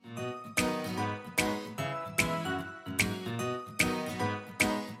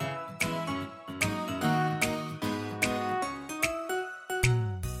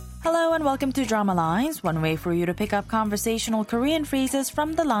everyone, welcome to Drama Lines, one way for you to pick up conversational Korean phrases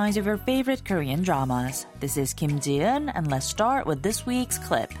from the lines of your favorite Korean dramas. This is Kim Ji-eun, and let's start with this week's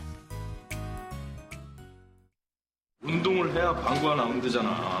clip. 운동을 해야 방구가 나오면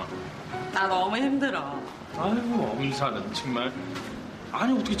되잖아. 나 너무 힘들어. 아이고 엄살은 정말.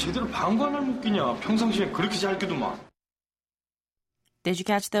 아니 어떻게 제대로 방구 하나를 못 끼냐. 평상시에 그렇게 잘 끼더만. Did you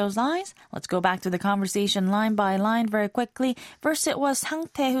catch those lines? Let's go back to the conversation line by line very quickly. First, it was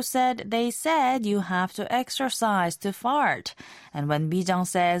Sang-tae who said, they said you have to exercise to fart. And when Bijang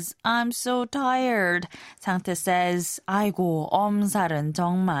says, I'm so tired, Sang-tae says, 아이고, 엄살은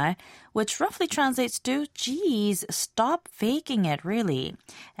정말, which roughly translates to, geez, stop faking it, really.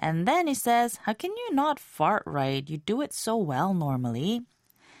 And then he says, how can you not fart right? You do it so well normally.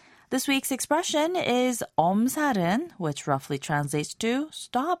 This week's expression is 엄살은, which roughly translates to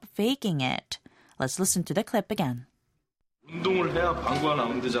stop faking it. Let's listen to the clip again. 운동을 해야 방구가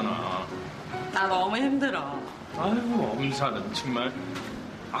나오면 되잖아. 나 너무 힘들어. 아이고 엄살은 정말.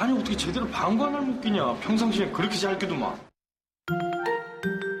 아니 어떻게 제대로 방구 하나를 못 끼냐. 평상시에 그렇게 잘 끼더만.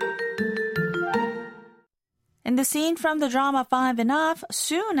 In the scene from the drama Five Enough,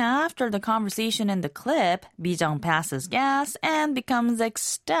 soon after the conversation in the clip, Bijang passes gas and becomes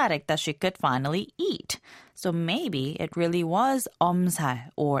ecstatic that she could finally eat. So maybe it really was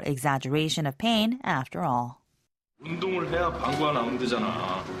엄살, or exaggeration of pain, after all. 운동을 해야 방구가 나오면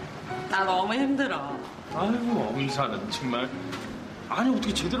되잖아. 나 너무 힘들어. 아이고 엄살은 정말. 아니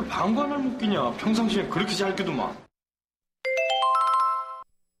어떻게 제대로 방구 하나를 못 끼냐. 평상시에 그렇게 잘 끼더만.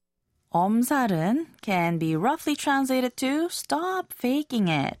 엄살은 can be roughly translated to stop faking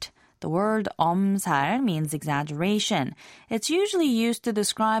it. The word 엄살 means exaggeration. It's usually used to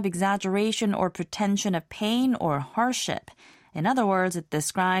describe exaggeration or pretension of pain or hardship. In other words, it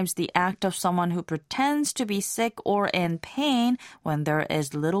describes the act of someone who pretends to be sick or in pain when there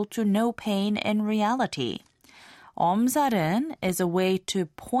is little to no pain in reality. 엄살은 is a way to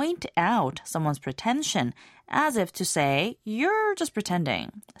point out someone's pretension, as if to say, you're just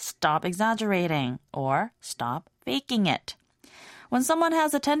pretending, stop exaggerating, or stop faking it. When someone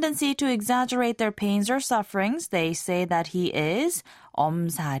has a tendency to exaggerate their pains or sufferings, they say that he is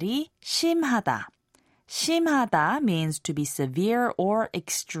엄살이 심하다. 심하다 means to be severe or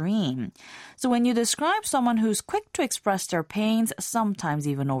extreme. So when you describe someone who's quick to express their pains, sometimes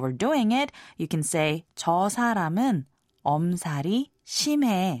even overdoing it, you can say 저 사람은 엄살이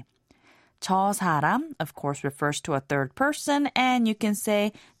심해. 저 사람, of course, refers to a third person, and you can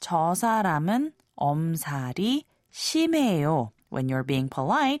say 저 사람은 엄살이 심해요 when you're being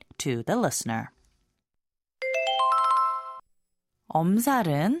polite to the listener.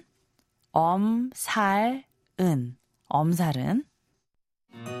 엄살은 엄살은 엄살은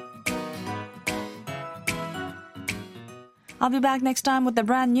I'll be back next time with a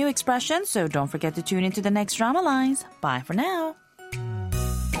brand new expression, so don't forget to tune into the next Drama Lines. Bye for now.